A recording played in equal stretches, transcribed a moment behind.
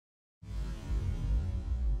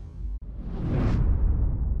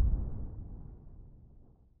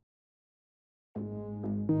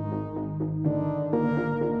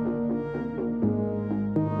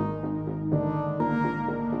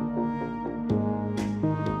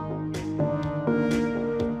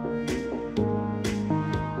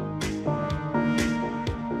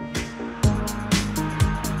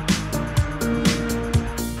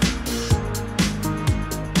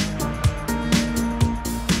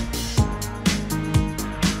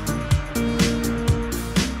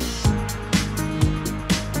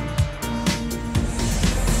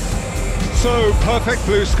So, perfect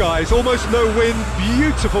blue skies, almost no wind,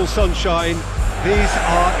 beautiful sunshine. These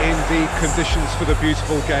are indeed conditions for the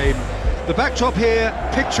beautiful game. The backdrop here,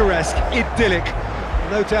 picturesque, idyllic.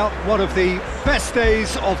 No doubt one of the best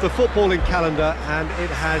days of the footballing calendar, and it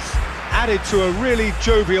has added to a really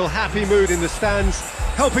jovial, happy mood in the stands,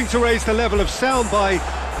 helping to raise the level of sound by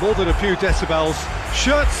more than a few decibels.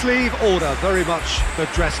 Shirt sleeve order, very much the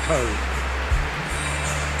dress code.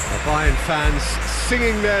 The Bayern fans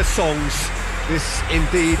singing their songs. This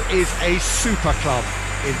indeed is a super club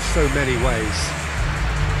in so many ways.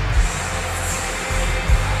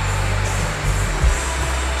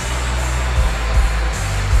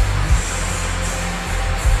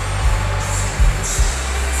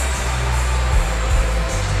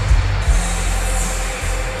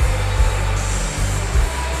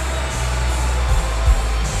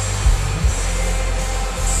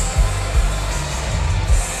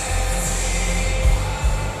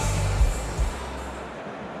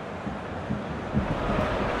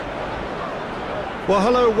 Well,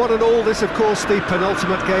 hello one and all. This, of course, the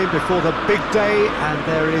penultimate game before the big day, and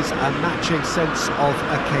there is a matching sense of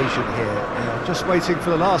occasion here. Just waiting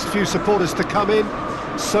for the last few supporters to come in.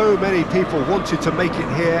 So many people wanted to make it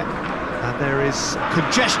here, and there is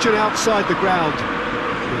congestion outside the ground.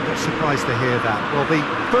 You're not surprised to hear that. Well,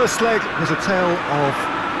 the first leg was a tale of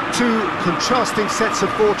two contrasting sets of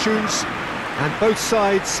fortunes, and both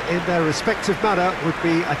sides, in their respective manner, would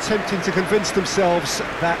be attempting to convince themselves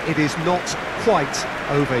that it is not quite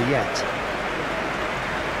over yet.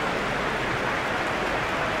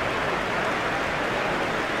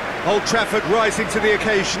 Old Trafford rising to the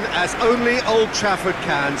occasion, as only Old Trafford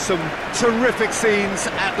can. Some terrific scenes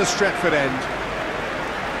at the Stretford end.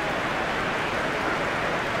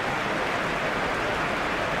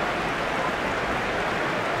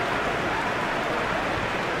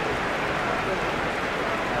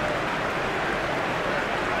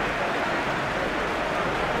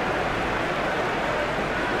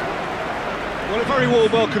 Well, a very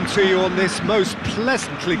warm welcome to you on this most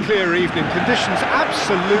pleasantly clear evening. Conditions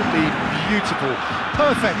absolutely beautiful,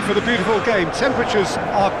 perfect for the beautiful game. Temperatures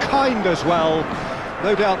are kind as well,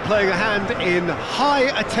 no doubt playing a hand in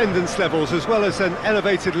high attendance levels as well as an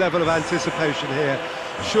elevated level of anticipation here.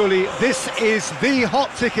 Surely this is the hot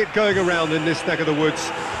ticket going around in this neck of the woods.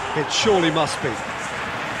 It surely must be.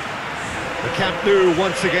 The Camp Nou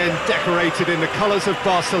once again decorated in the colours of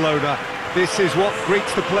Barcelona. This is what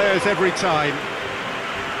greets the players every time.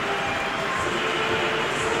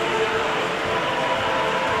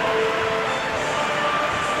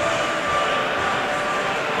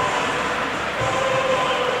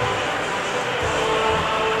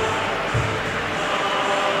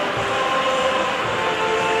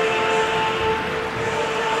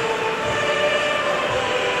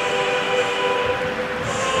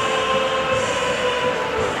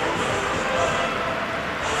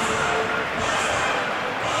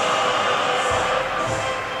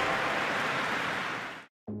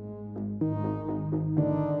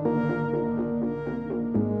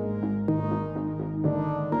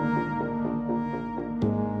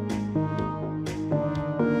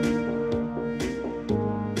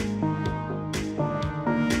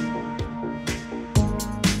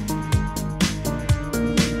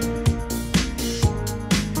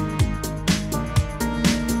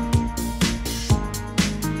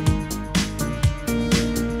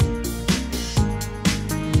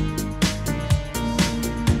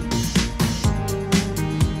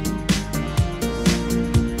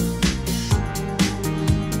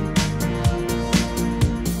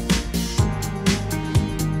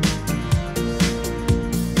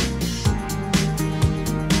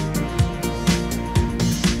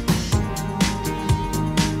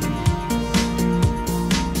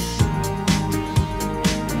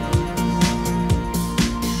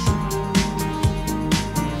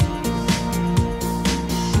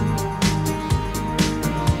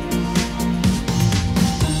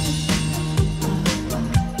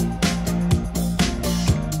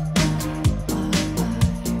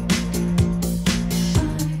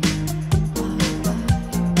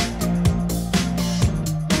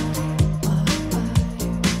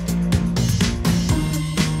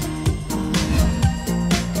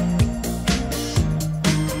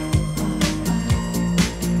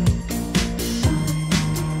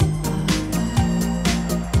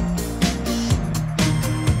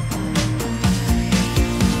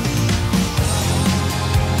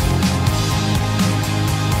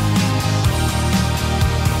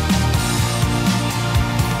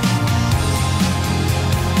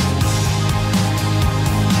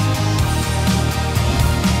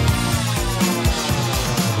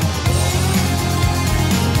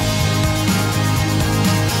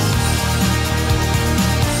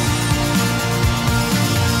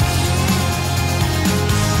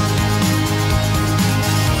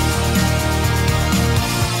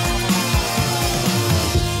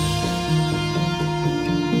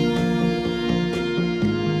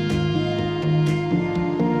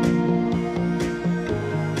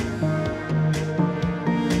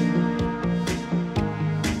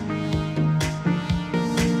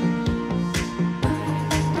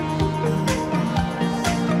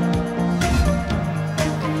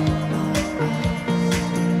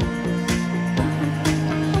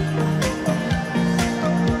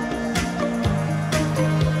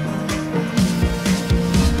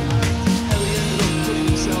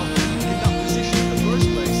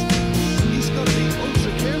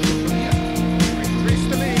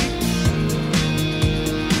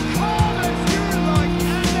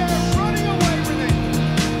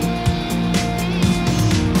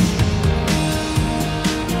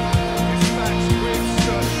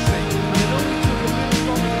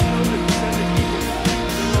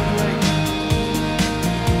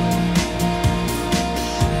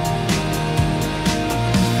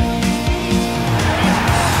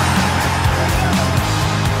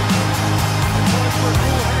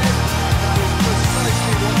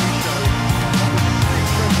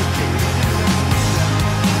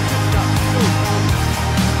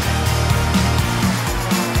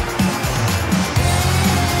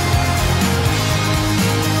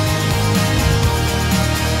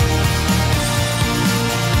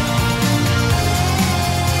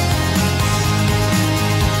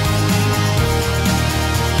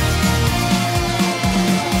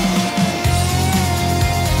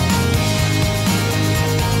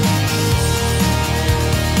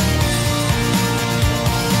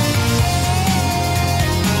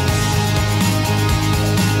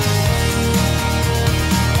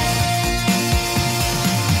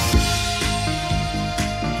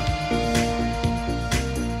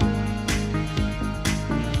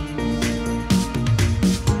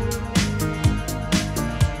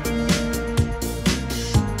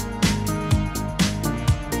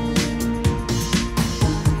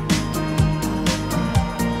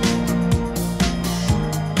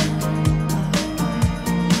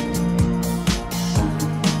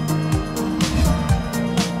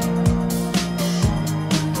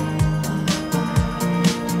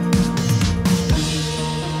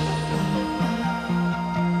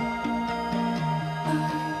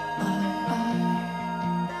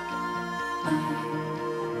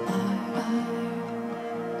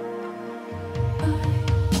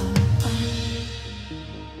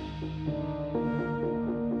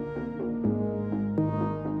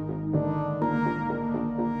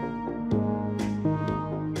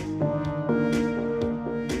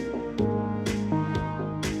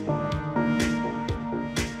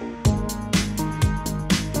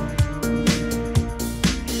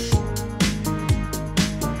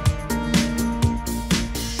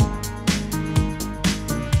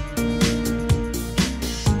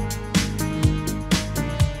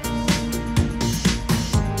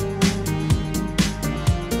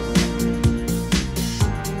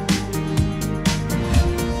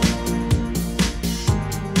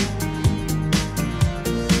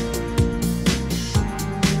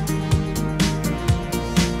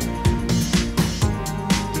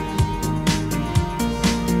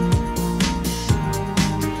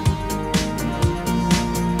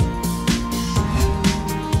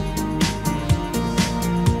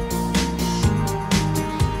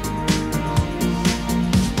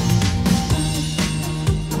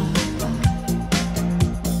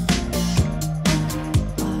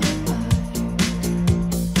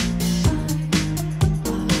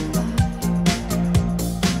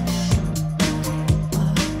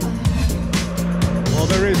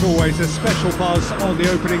 There's always a special buzz on the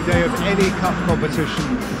opening day of any cup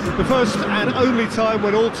competition. The first and only time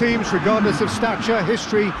when all teams, regardless of stature,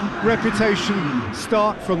 history, reputation,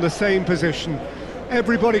 start from the same position.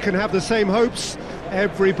 Everybody can have the same hopes,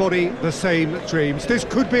 everybody the same dreams. This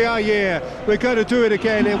could be our year. We're going to do it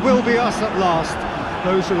again. It will be us at last.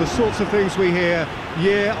 Those are the sorts of things we hear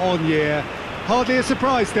year on year. Hardly a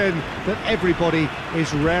surprise then that everybody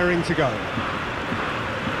is raring to go.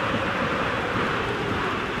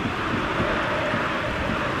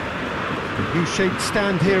 U-shaped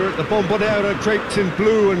stand here at the Bombonera, draped in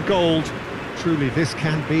blue and gold. Truly, this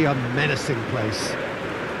can be a menacing place.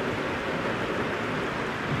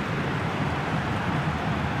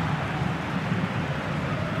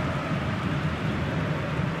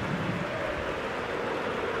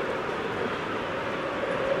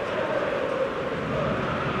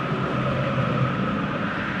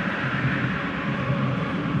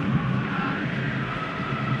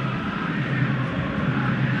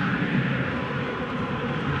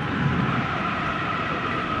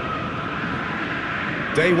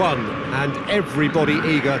 Day one, and everybody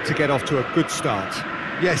eager to get off to a good start.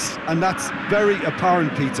 Yes, and that's very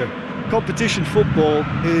apparent, Peter. Competition football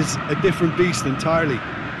is a different beast entirely,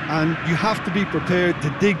 and you have to be prepared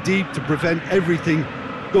to dig deep to prevent everything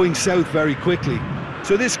going south very quickly.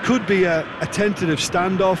 So this could be a tentative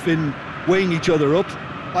standoff in weighing each other up.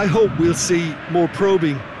 I hope we'll see more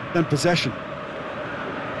probing than possession.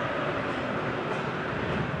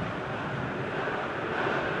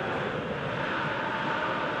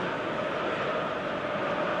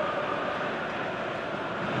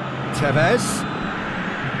 Tevez.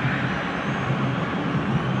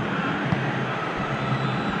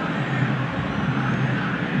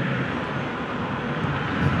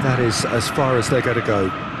 That is as far as they're going to go.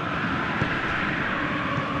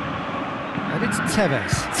 And it's Tevez.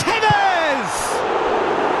 Tevez!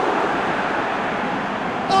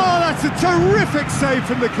 Oh, that's a terrific save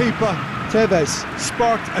from the keeper. Tevez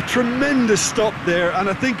sparked a tremendous stop there, and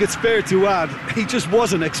I think it's fair to add, he just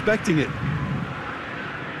wasn't expecting it.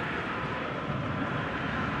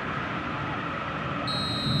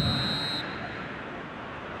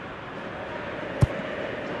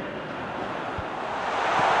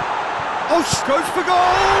 Oh, goes for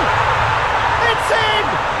goal! It's in!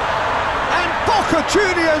 And Boca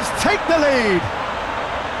Juniors take the lead!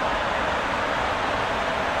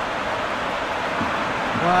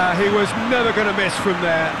 Wow, he was never going to miss from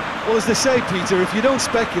there. Well, as they say, Peter, if you don't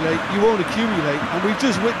speculate, you won't accumulate. And we've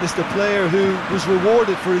just witnessed a player who was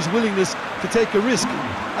rewarded for his willingness to take a risk,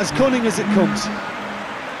 as cunning as it comes.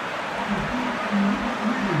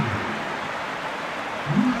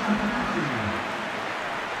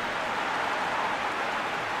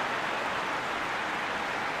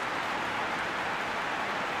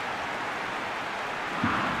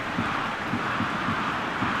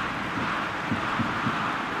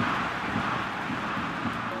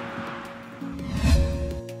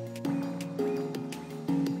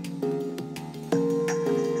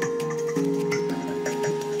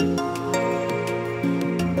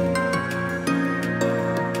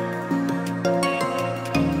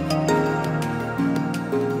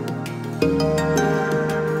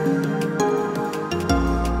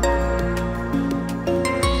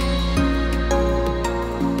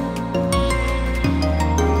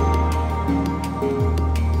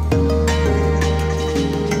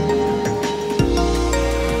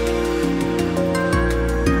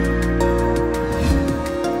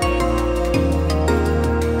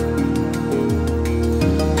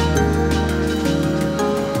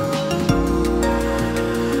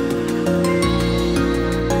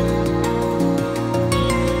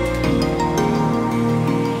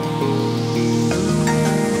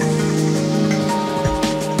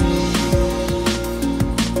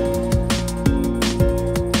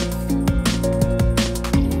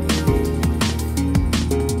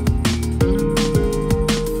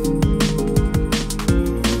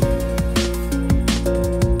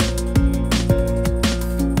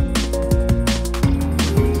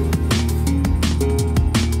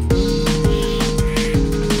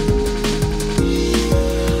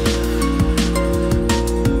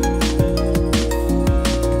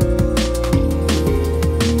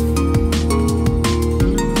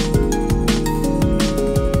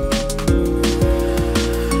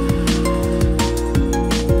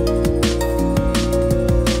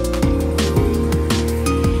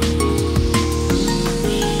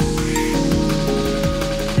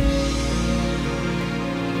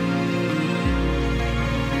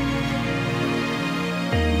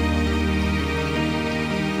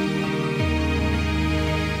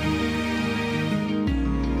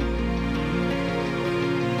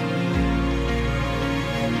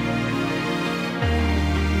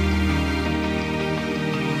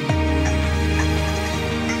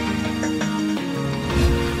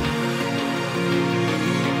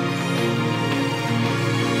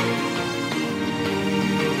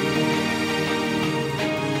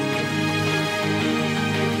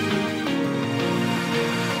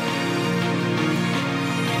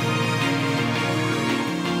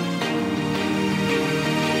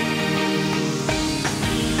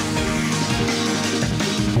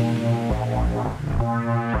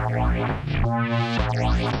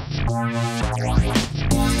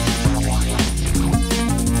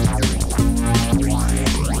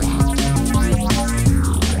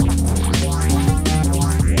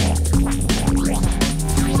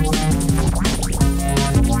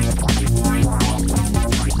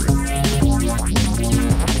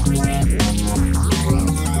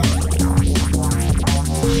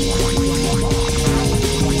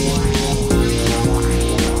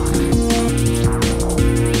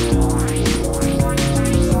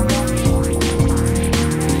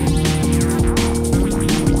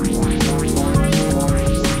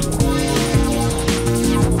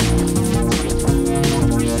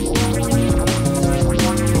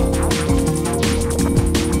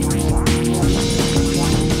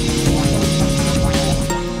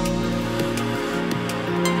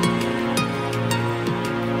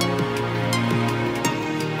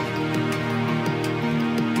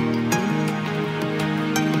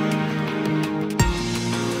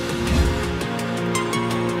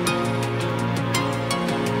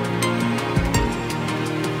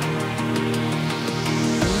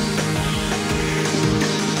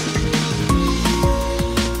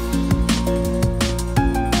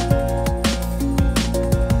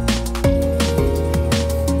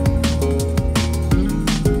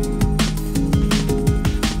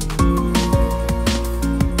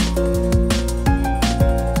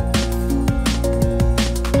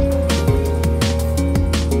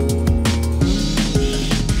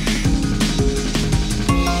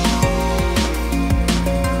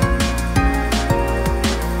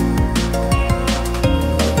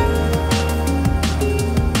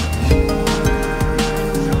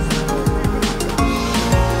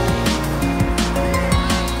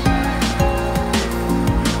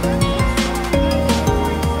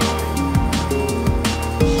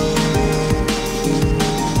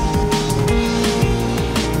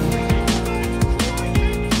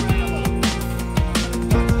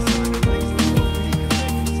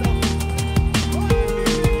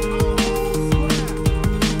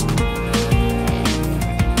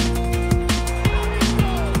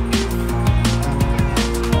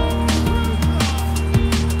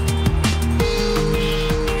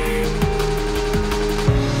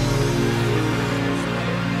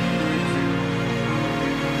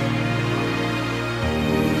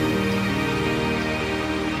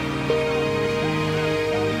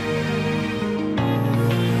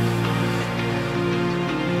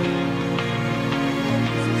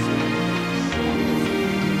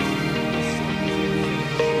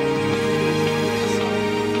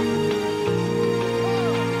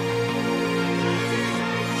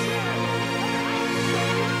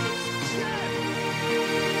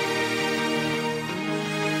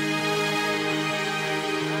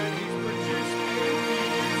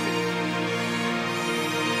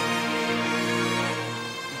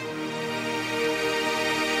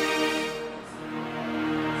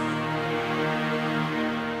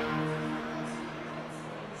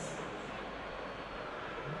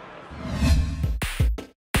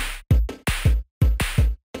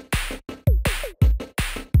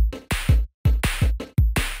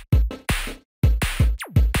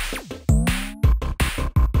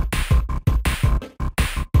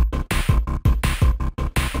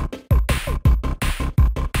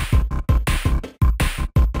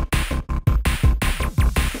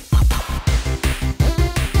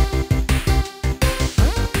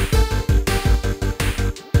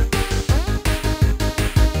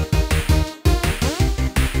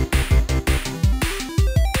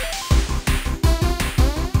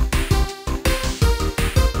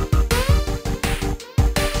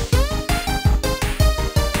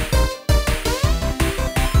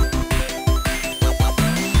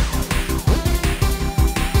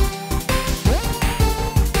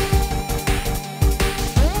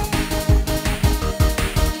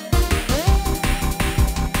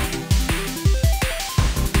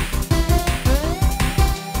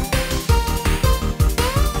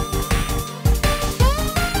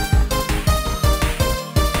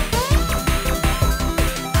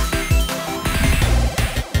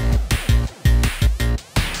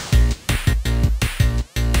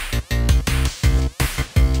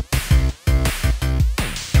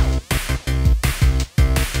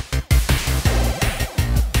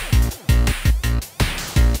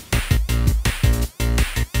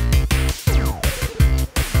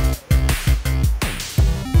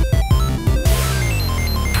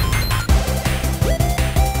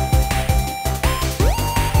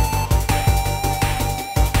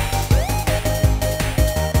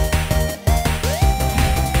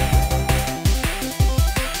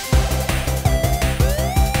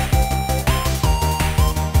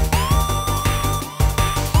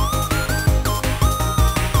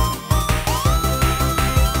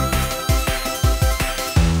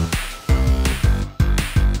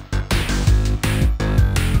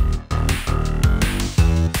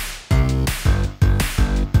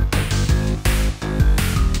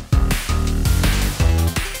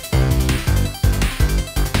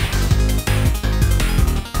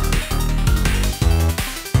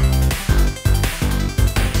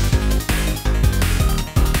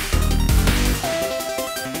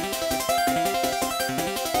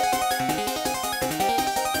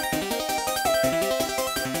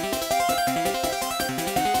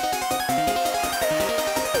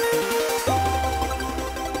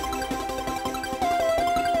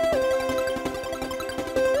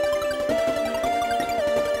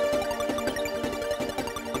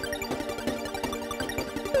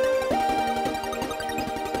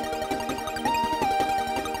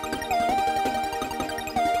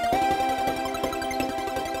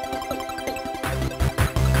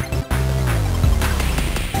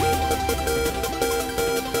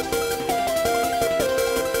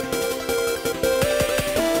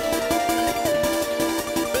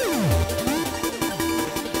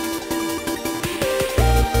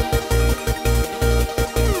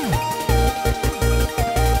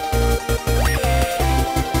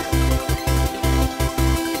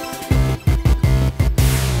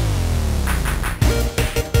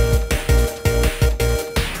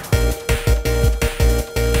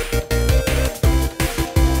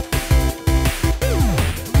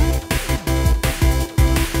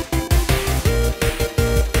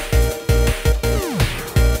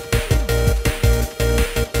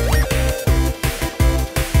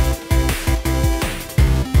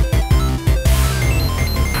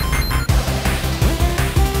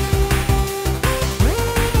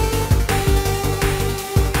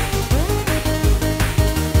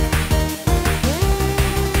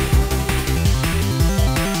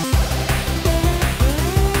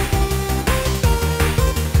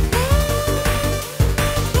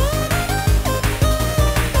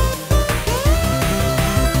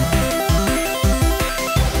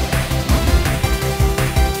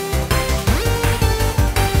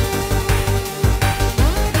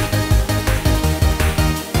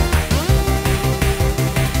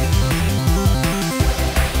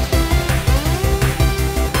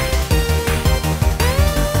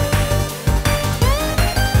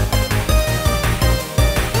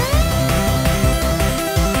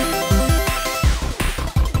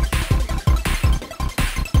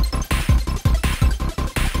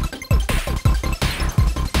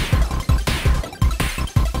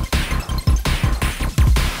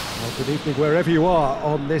 evening, wherever you are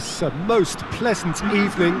on this most pleasant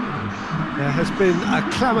evening. There has been a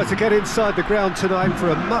clamour to get inside the ground tonight for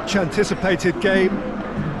a much-anticipated game.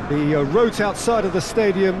 The roads outside of the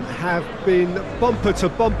stadium have been bumper to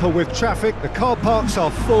bumper with traffic. The car parks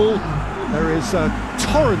are full. There is a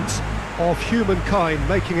torrent of humankind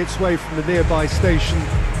making its way from the nearby station,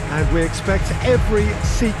 and we expect every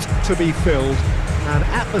seat to be filled. An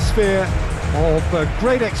atmosphere of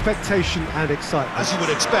great expectation and excitement. As you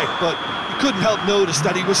would expect, but you couldn't help notice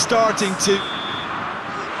that he was starting to...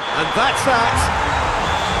 And that's that.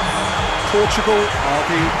 Portugal are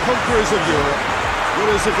the conquerors of Europe,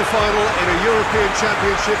 winners of the final in a European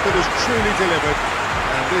Championship that has truly delivered,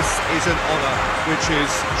 and this is an honour which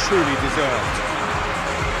is truly deserved.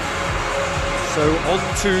 So on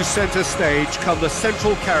to centre stage come the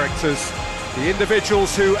central characters, the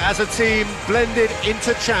individuals who, as a team, blended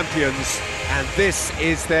into champions, and this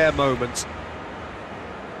is their moment.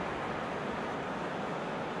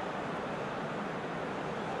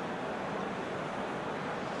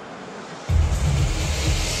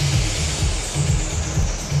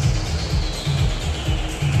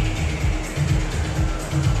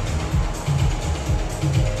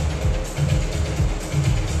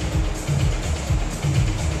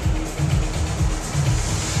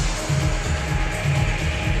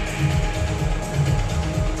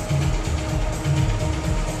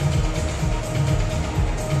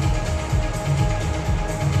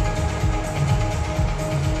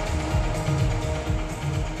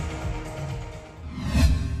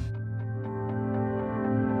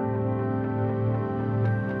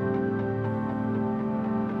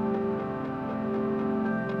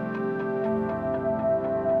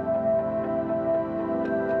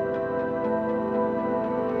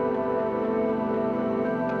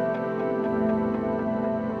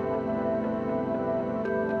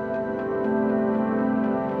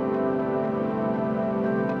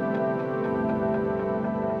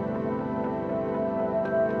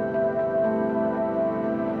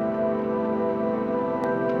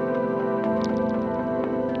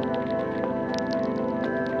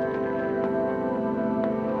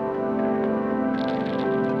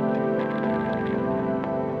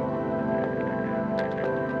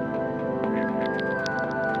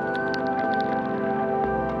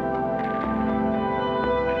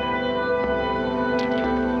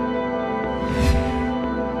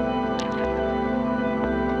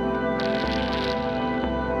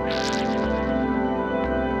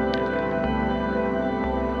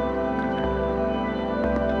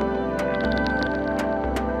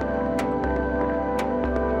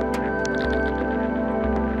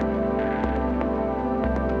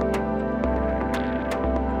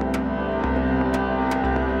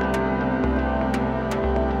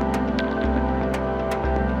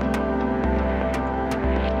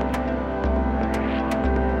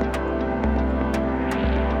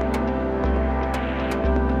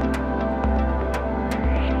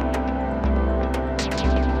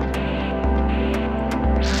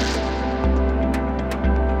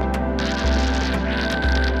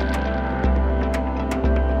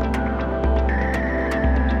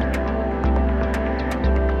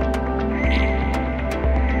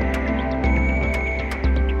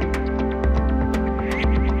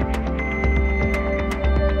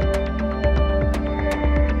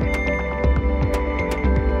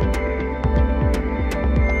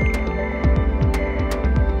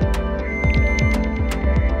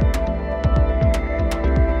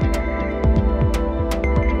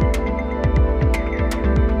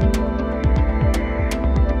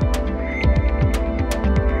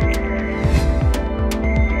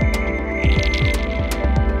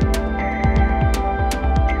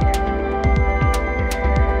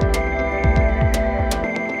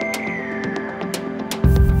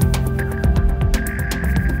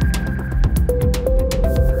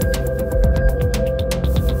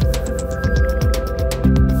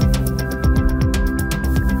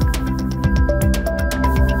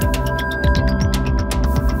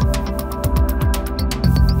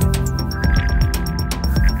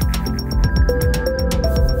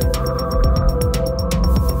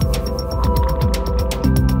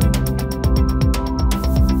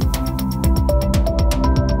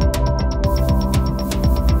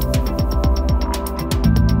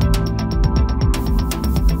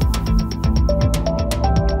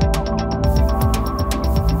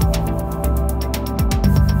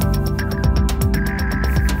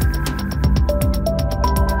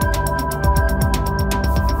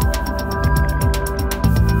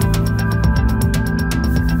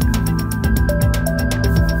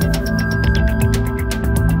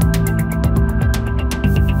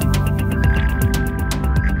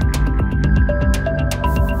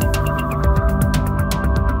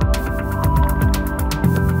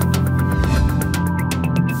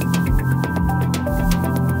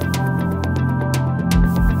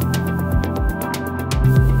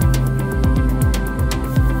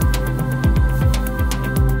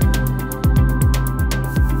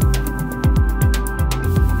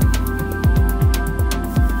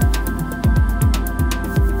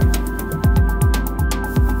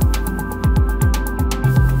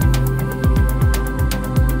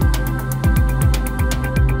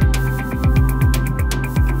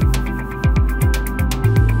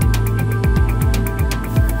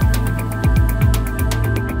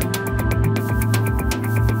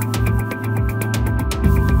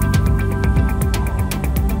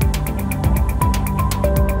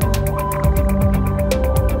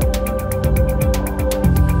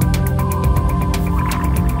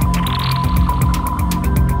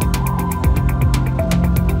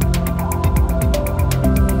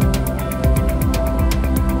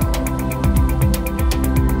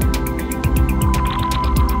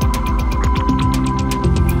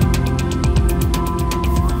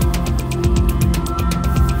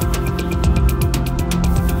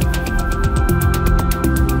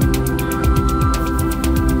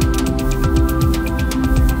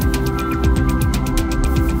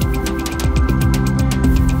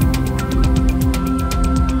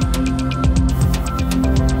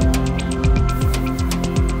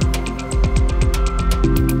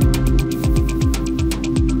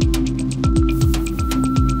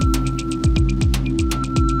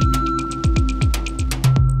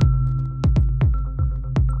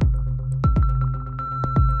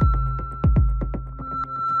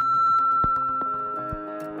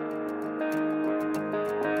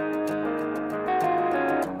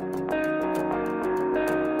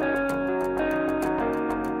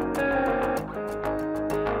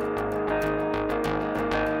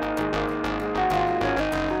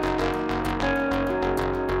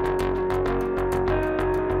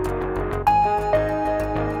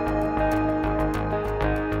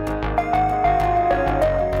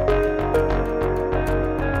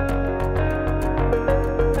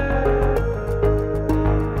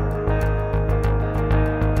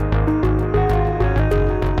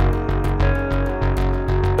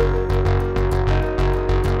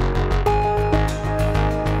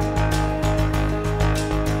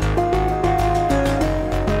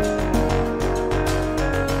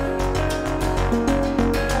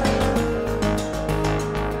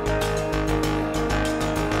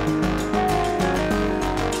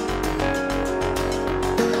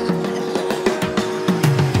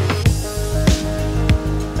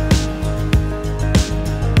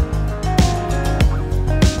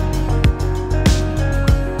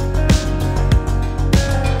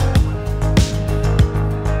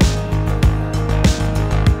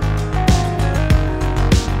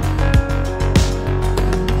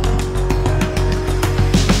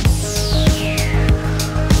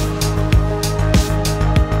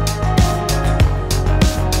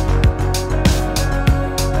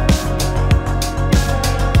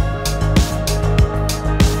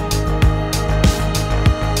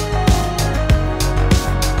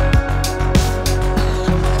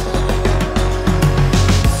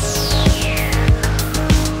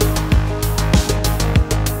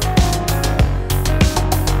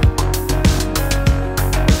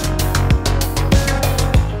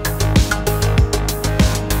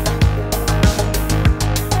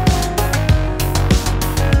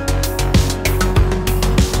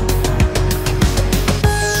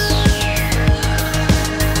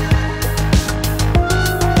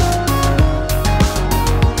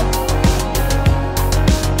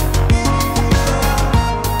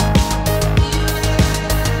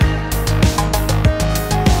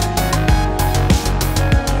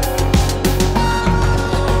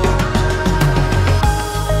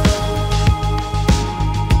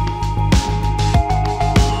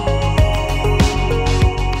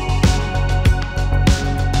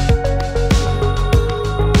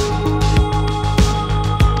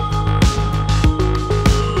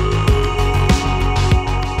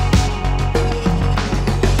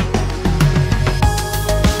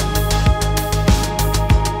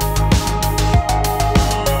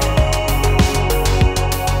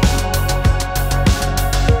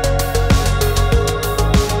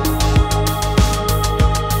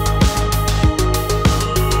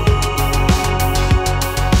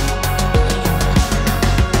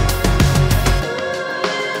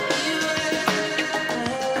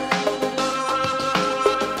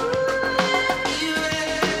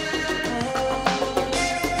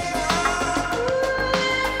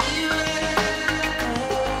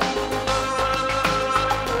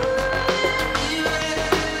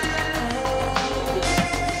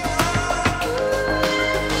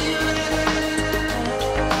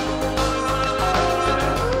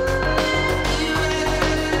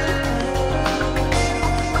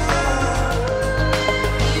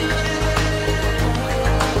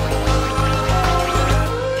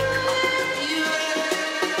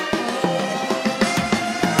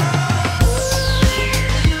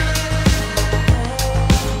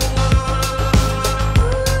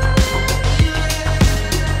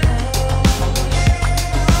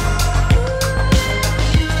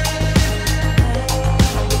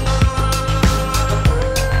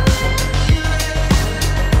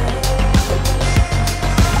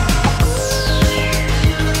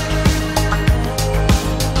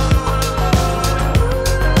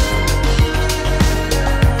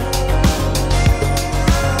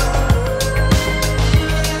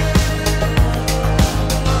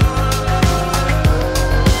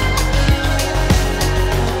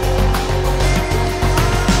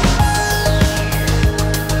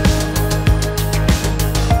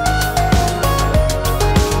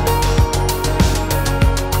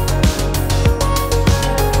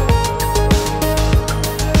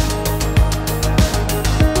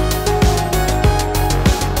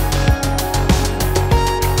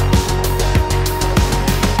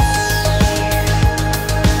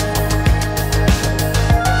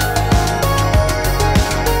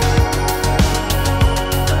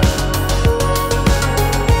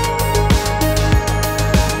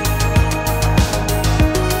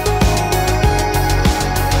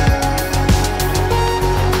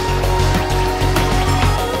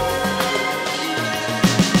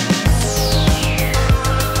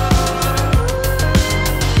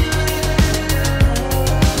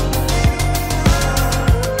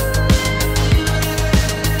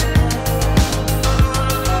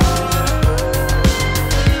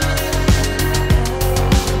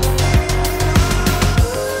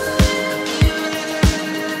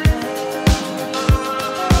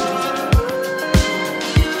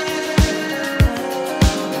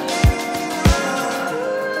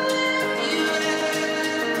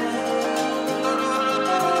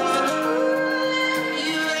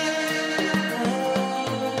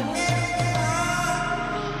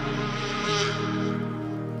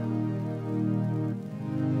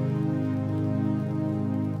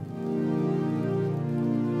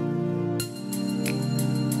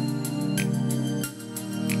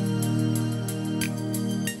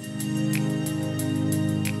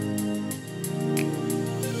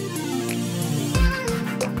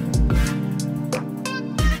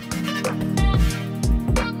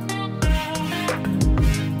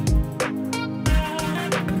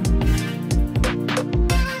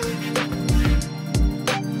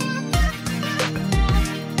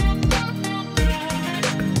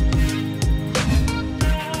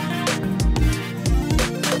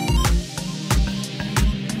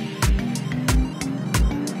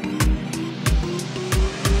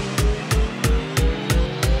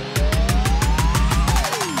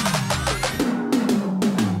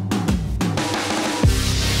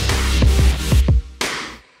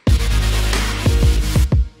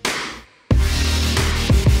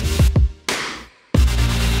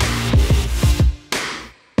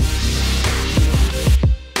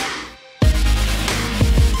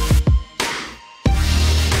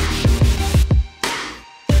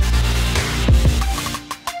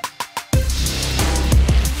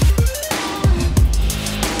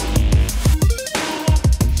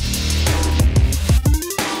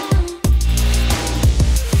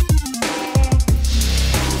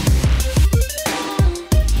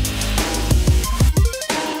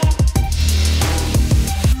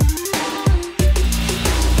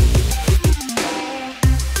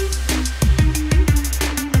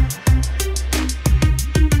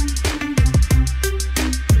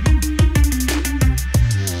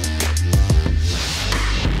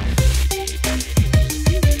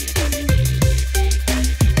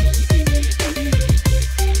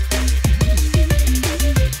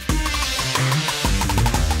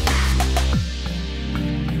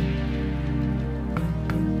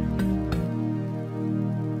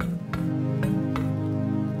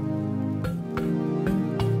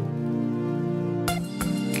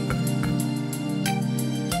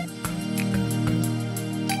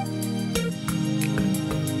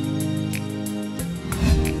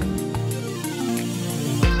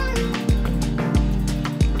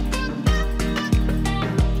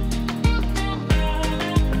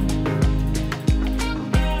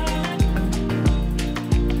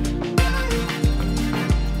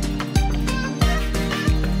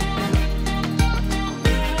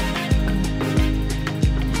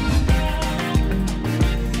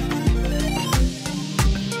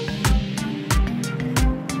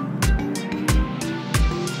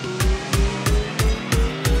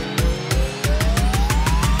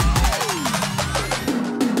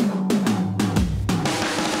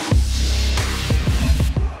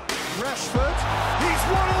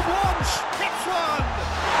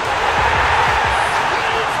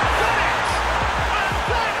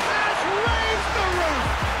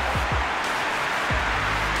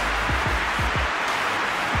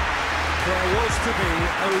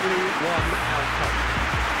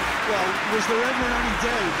 Was there ever any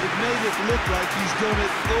doubt? It made it look like he's done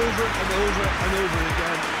it over and over and over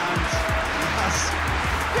again, and he has.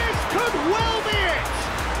 This could well be it!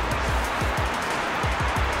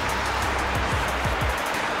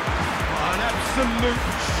 An absolute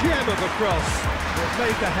gem of a cross. It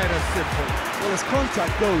made the header simple. Well, as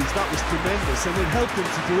contact goes, that was tremendous, and it helped him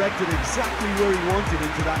to direct it exactly where he wanted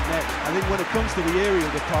into that net. I think when it comes to the aerial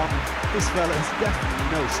department, this fella is definitely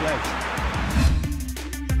no slouch.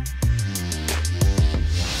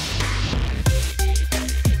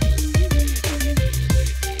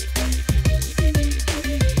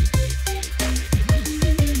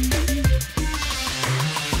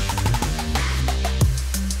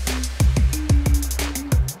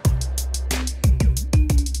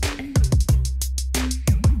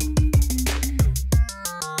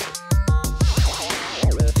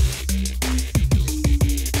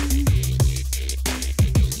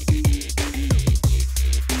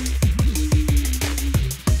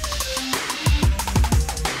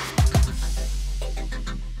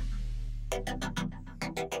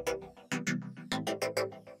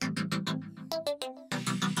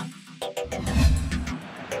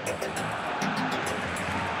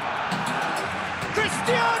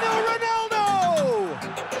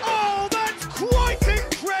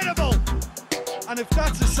 And if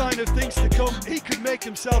that's a sign of things to come, he could make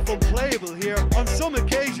himself unplayable here. On some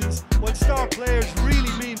occasions, when star players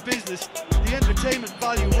really mean business, the entertainment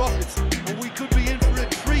value rockets, and we could be in for a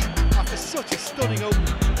treat after such a stunning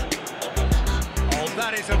opening. Oh,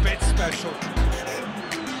 that is a bit special.